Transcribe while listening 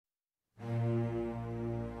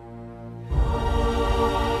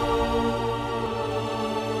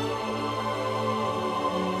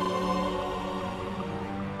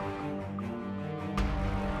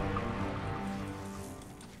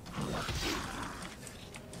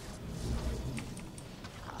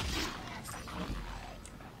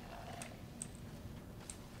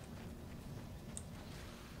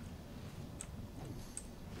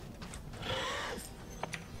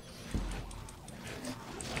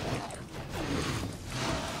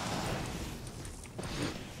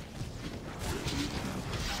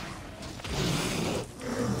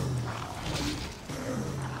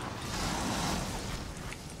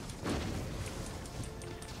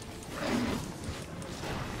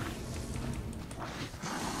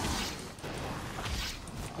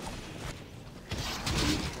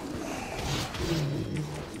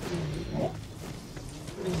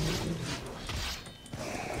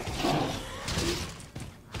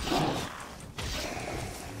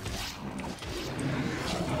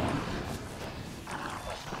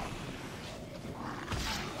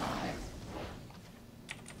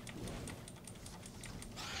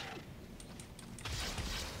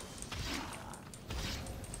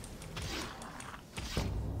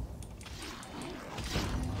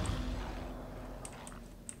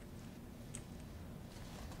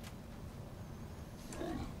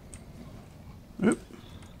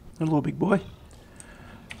Hello, big boy.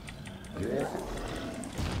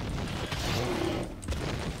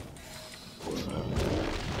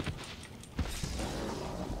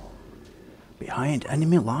 Behind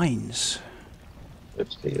enemy lines.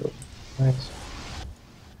 Good steel. Nice.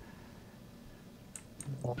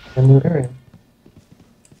 A new area.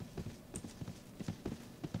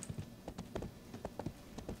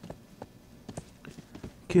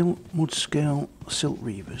 Kill Mudscale Silt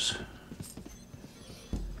Reavers.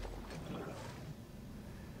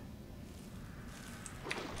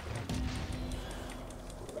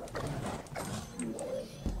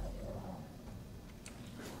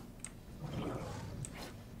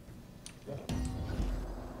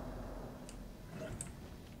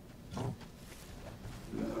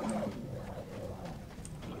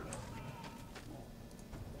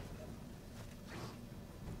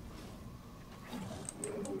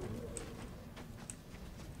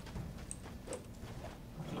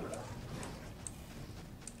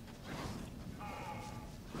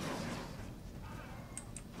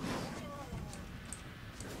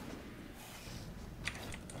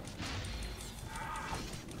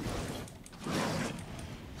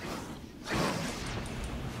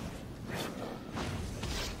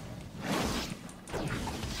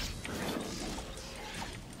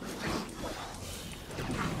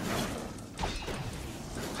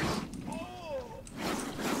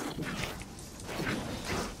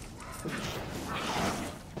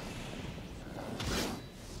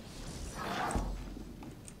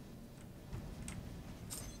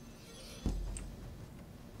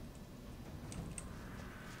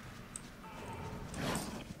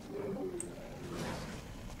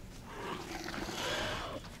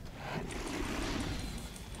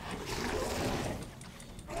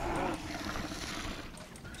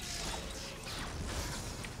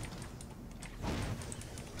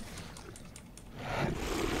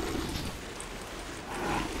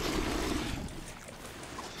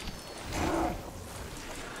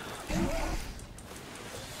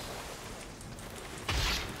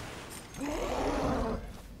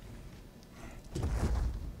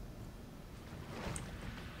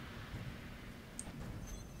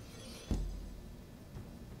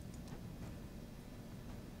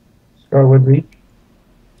 Starwood Reach.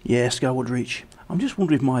 Yeah, Skyward Reach. I'm just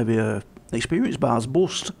wondering if my experience bar's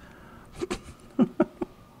bust.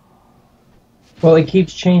 Well, it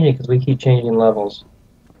keeps changing because we keep changing levels.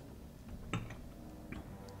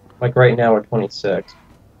 Like right now we're 26.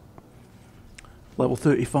 Level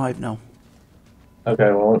 35 now.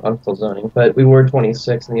 Okay, well I'm still zoning, but we were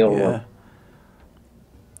 26 in the old one.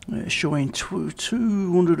 Yeah. It's showing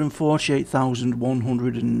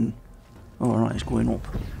 248,100 and... Oh, alright, it's going up.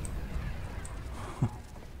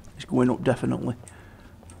 It's going up definitely.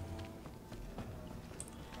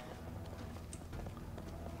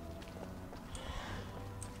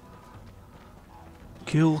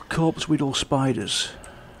 Kill corpse widow spiders.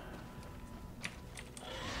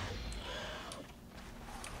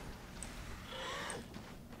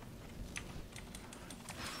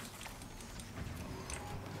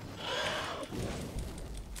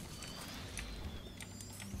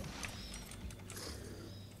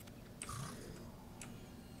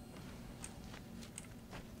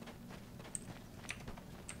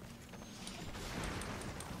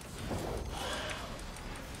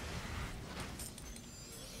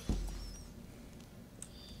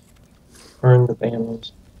 Burn the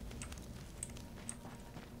banners.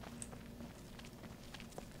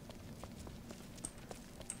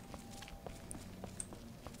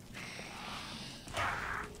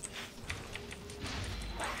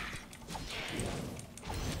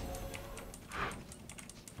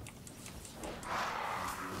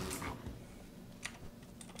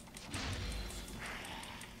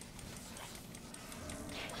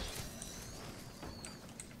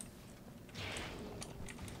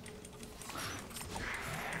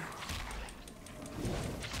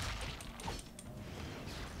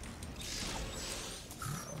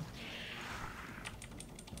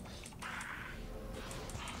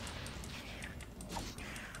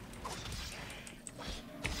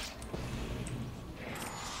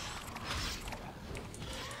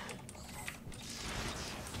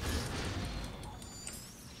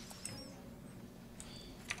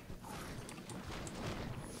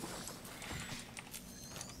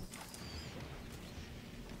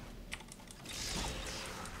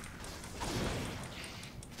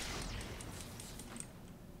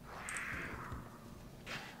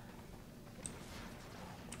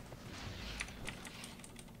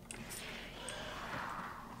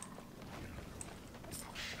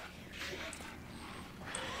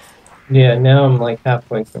 Yeah, now I'm like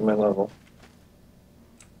halfway through my level.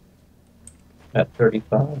 at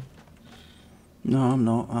 35. No, I'm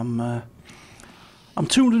not. I'm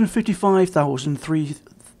 255,003.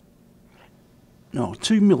 No,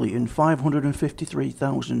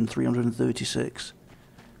 2,553,336.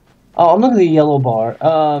 Oh, I'm looking at the yellow bar.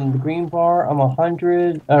 The green bar, I'm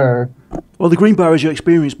 100, or... Well, the green bar is your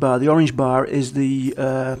experience bar. The orange bar is the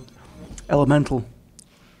elemental.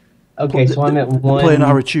 Okay, so I'm at The one...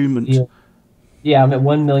 planar attunement. Yeah, I'm at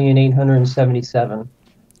 1,877,000.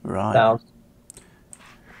 Right.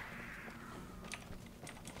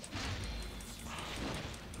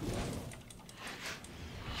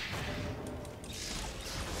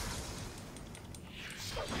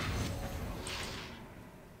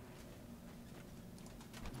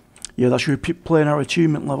 Yeah, that's your planar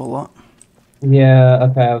attunement level, that. Yeah,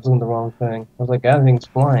 okay, I was looking at the wrong thing. I was like, everything's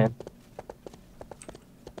flying.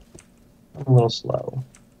 I'm a little slow.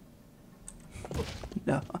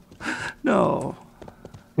 No. No.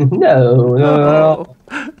 No. No.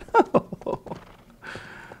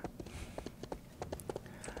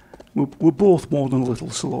 We're both more than a little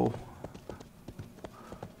slow.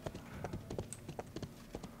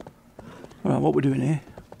 Right, what we're doing here?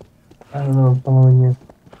 I don't know, I'm following you.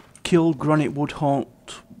 Kill granite wood haunt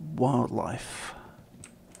wildlife.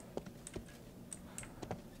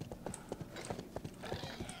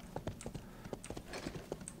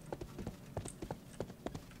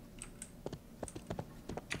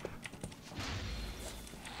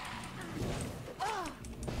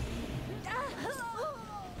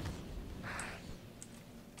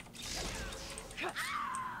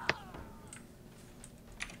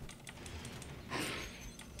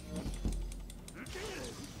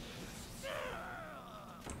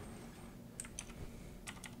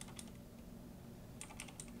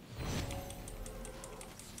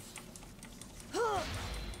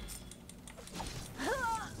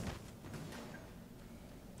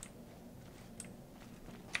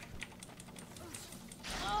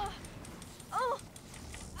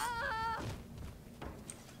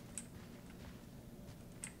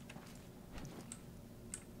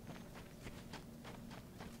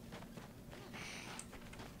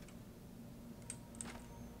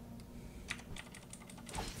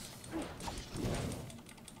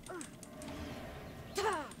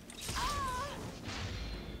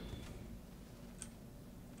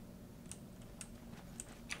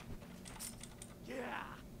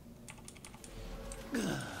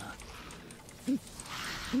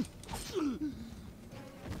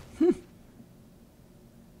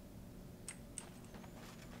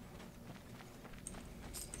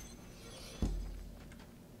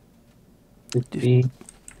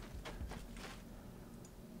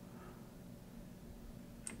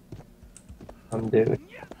 Some dude.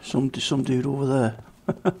 Some dude over there.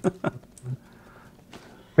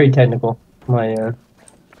 Pretty technical. My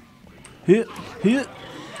Hit. Hit.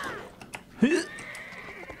 Hit.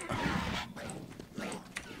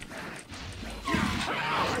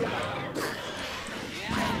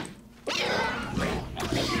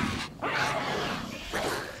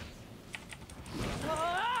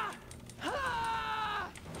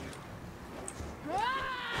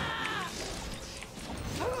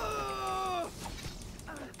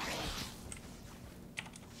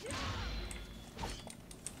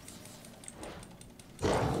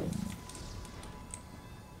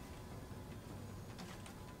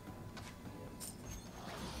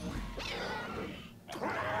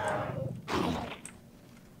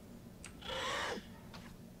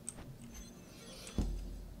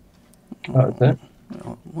 Oh, is it?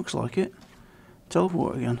 Well, looks like it.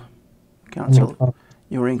 Teleport again. Can't tell.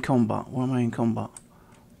 You're in combat. Why am I in combat?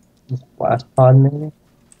 This blast pod, maybe?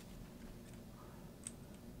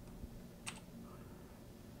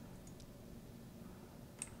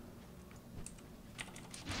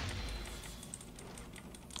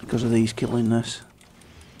 Because of these killing this.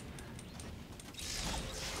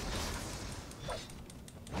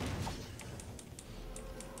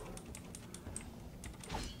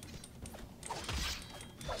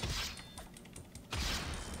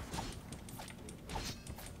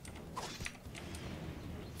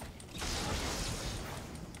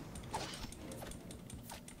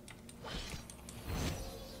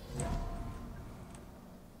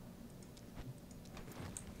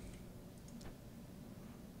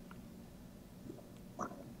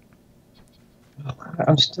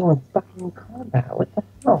 I'm still in fucking combat. What the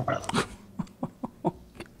hell?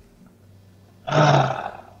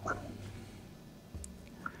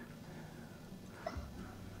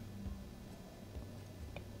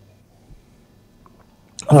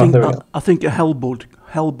 I think a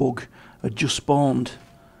hellbug had just spawned.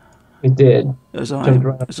 It did. As I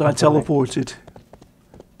teleported.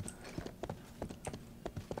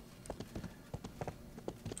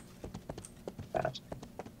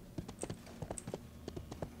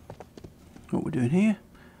 we're doing here.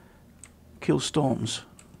 Kill storms.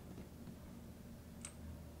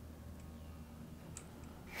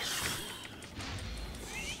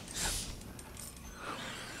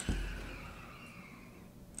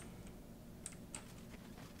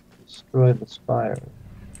 Destroy the spire.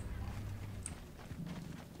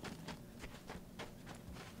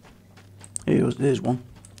 Here's one.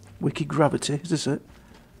 Wicked gravity. Is this it?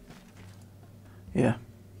 Yeah.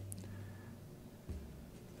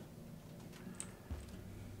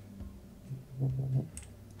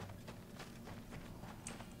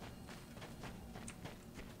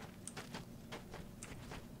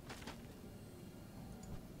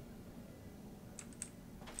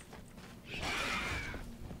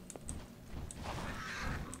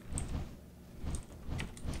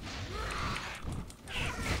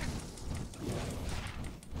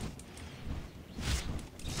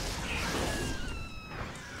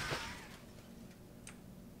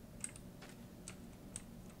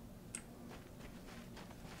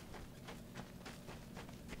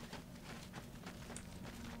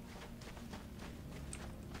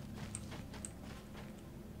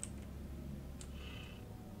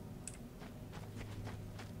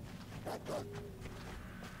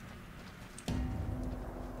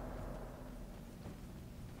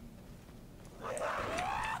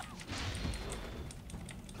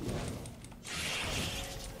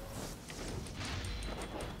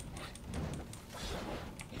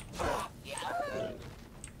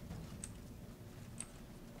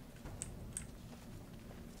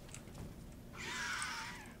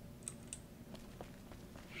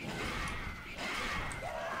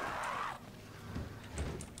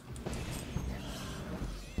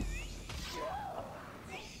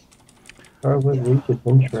 Start with Weak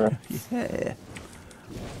Adventurer. Yeah.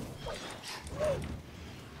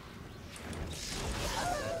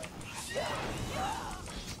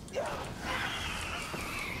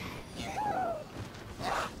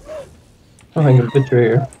 Oh, I can butcher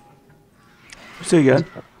here. See you again.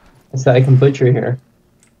 I said I can butcher here.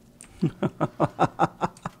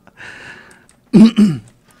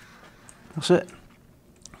 That's it.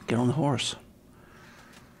 Get on the horse.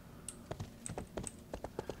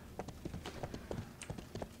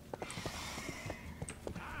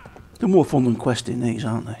 They're more fun than questing these,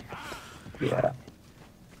 aren't they? Yeah.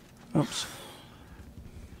 Oops.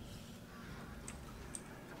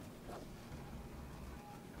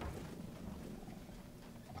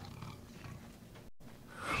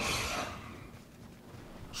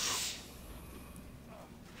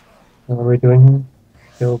 What are we doing here?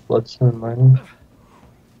 Kill Bloodstone Miners.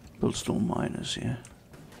 Bloodstone miners, yeah.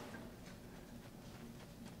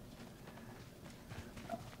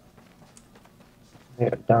 They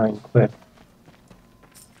are dying quick.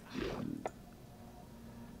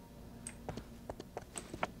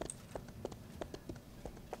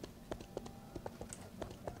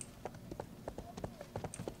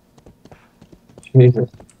 Jesus.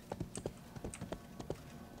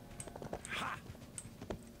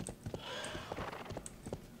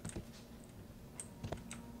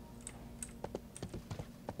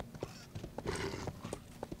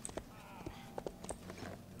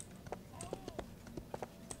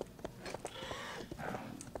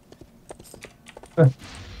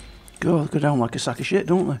 God, they go down like a sack of shit,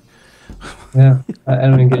 don't they? Yeah, I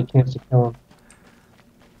don't even get a chance to kill him.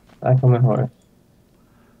 Back on my horse.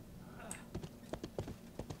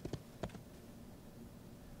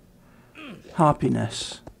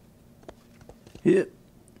 Happiness. Yep.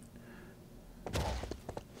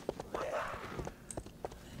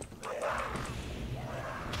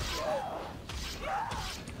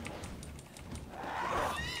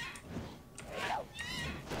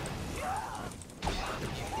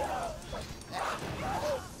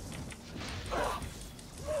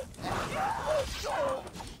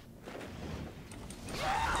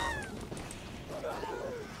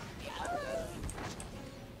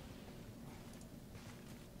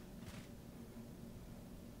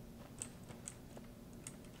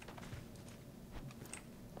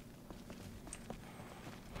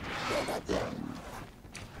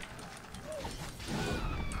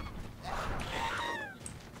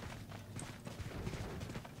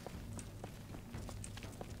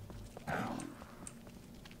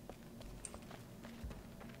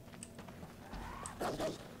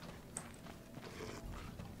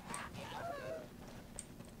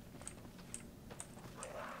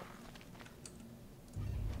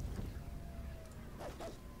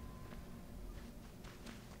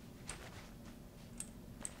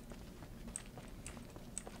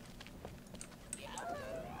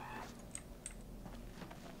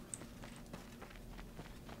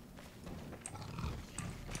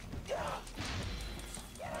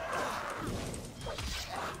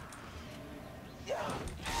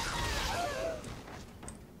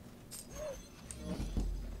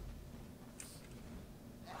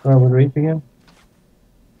 Oh, with Reef again?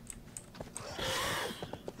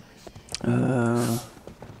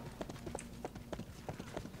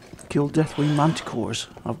 Kill Deathwing Manticores.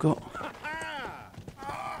 I've got.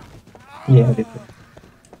 Yeah,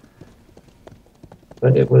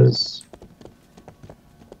 but it was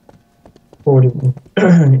 40.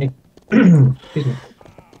 Excuse me.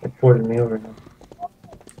 It ported me over now.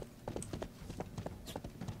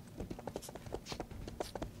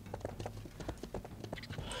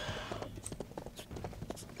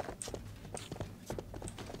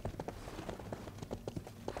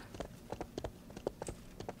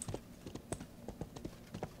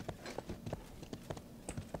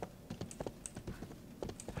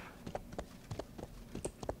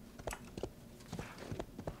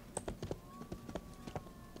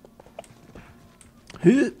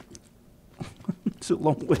 It's a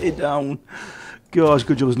long way down. Gosh,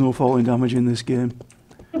 good job there's no falling damage in this game.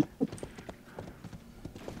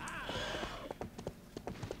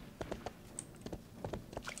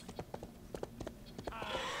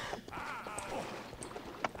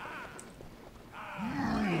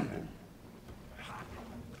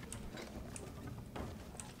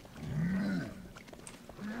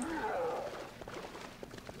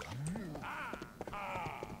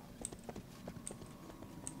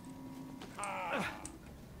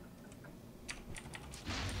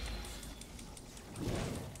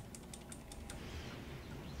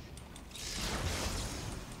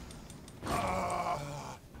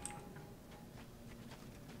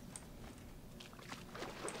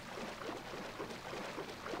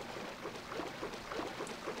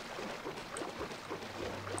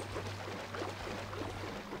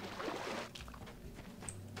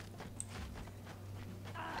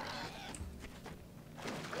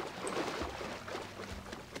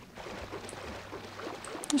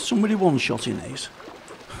 Is somebody one-shotting these?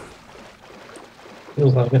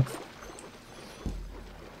 Feels like it.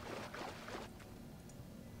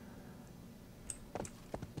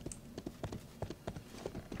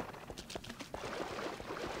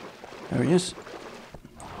 There he is.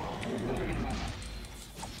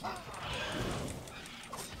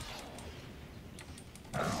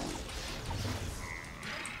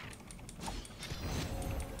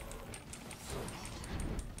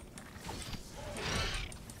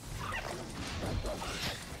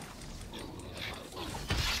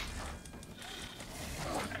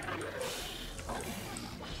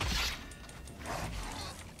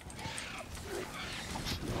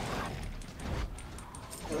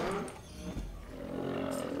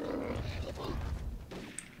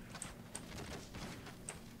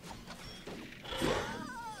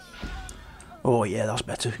 Oh yeah, that's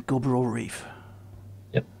better. Gobble Reef.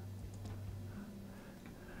 Yep.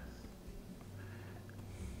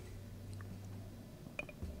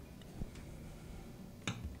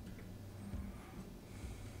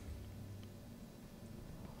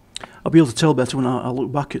 I'll be able to tell better when I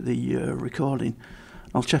look back at the recording.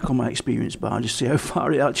 I'll check on my experience bar and just see how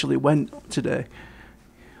far it actually went today.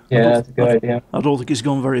 Yeah, that's a good idea. I don't think it's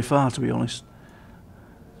gone very far, to be honest.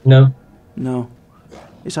 No. No.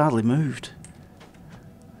 It's hardly moved.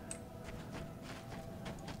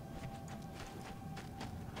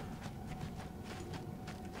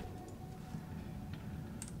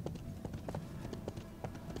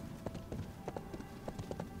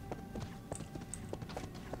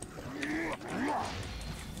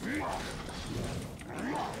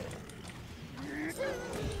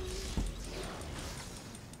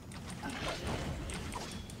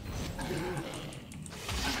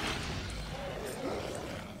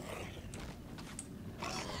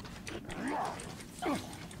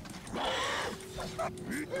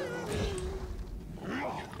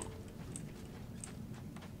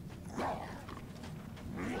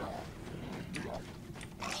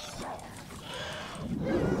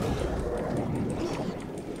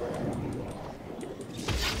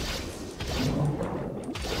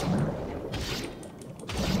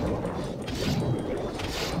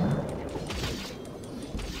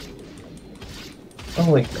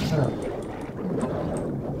 Holy crap.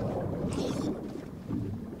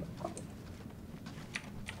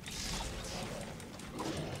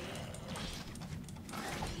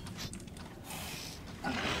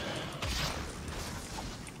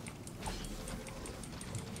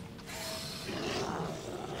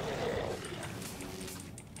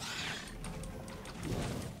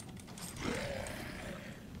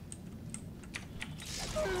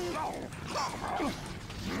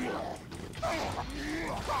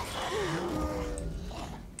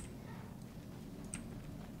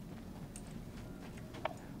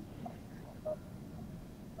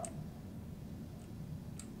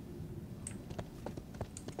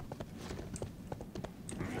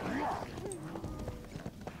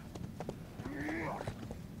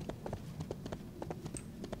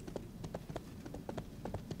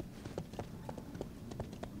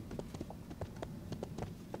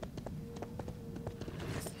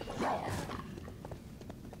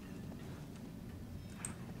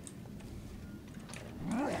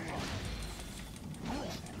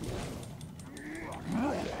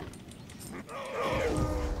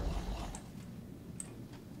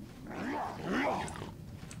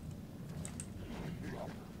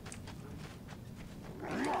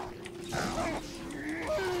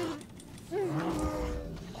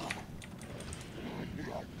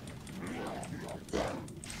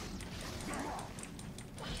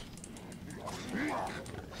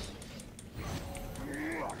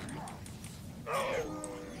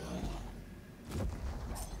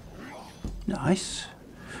 Nice.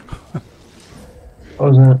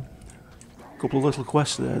 What was that? A couple of little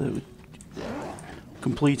quests there that we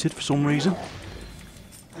completed for some reason.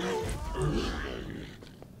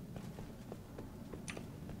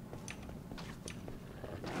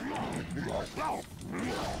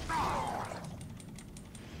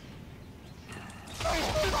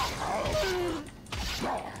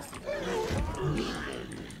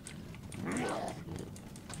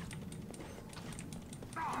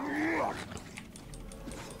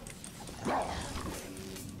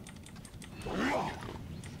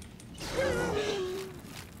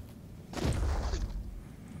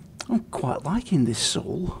 I'm quite liking this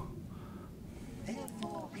soul.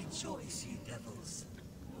 Therefore rejoice, ye devils.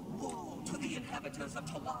 Woe to the inhabitants of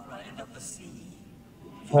Talara and of the sea.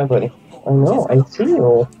 Hi, buddy. I know, I see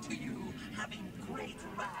you. To you, having great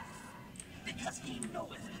wrath, because he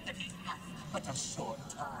knoweth that he hath but a short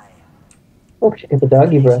time. Oh, she got the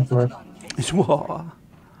doggy breath, man. It's what?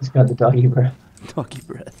 He's got the doggy breath. Doggy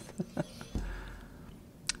breath.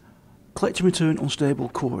 Collect and return unstable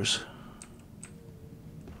cores.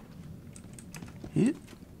 Yeah.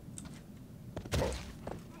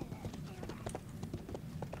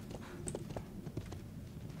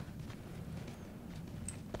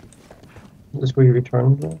 Is this where you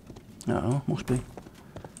return them? No, must be.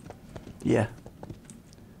 Yeah.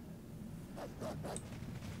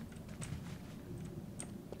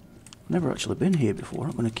 Never actually been here before.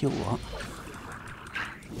 I'm going to kill that.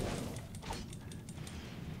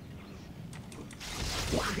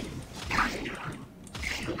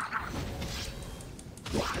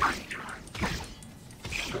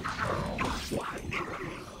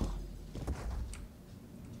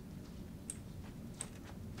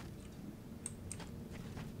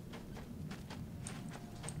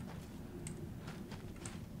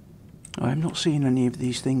 I'm not seeing any of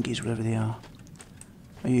these thingies, whatever they are.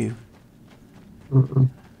 Are you? Mm-mm.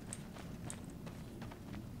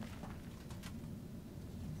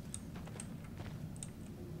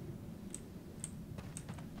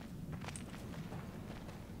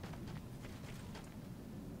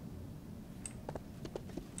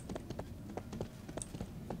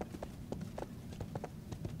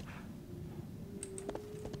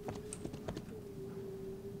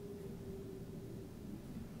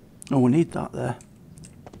 Oh, we need that there.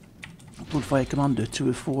 Bloodfire Commander 2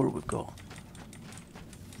 of 4 we've got.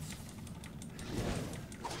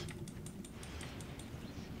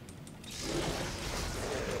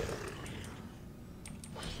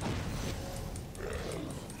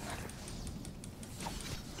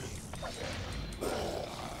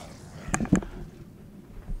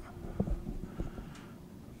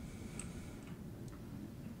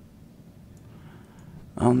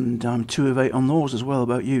 And I'm 2 of 8 on those as well.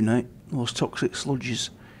 About you, Nate? Those toxic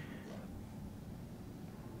sludges.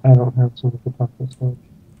 I don't have some of the toxic sludge.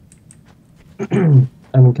 I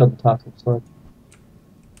haven't killed the toxic sludge.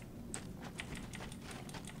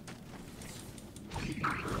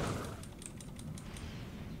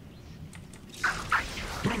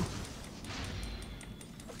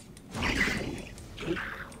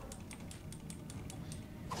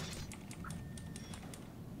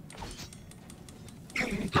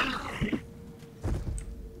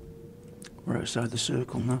 We're outside the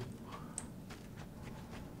circle now.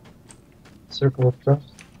 Circle of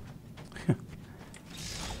trust.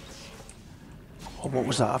 Oh, what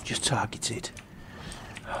was that I've just targeted?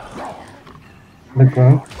 The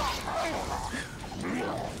ground.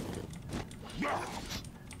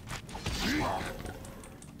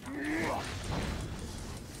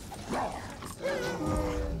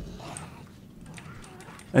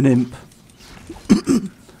 An imp.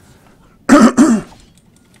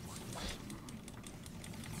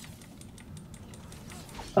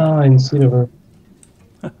 Ah, I can see the.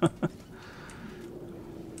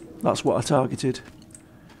 That's what I targeted.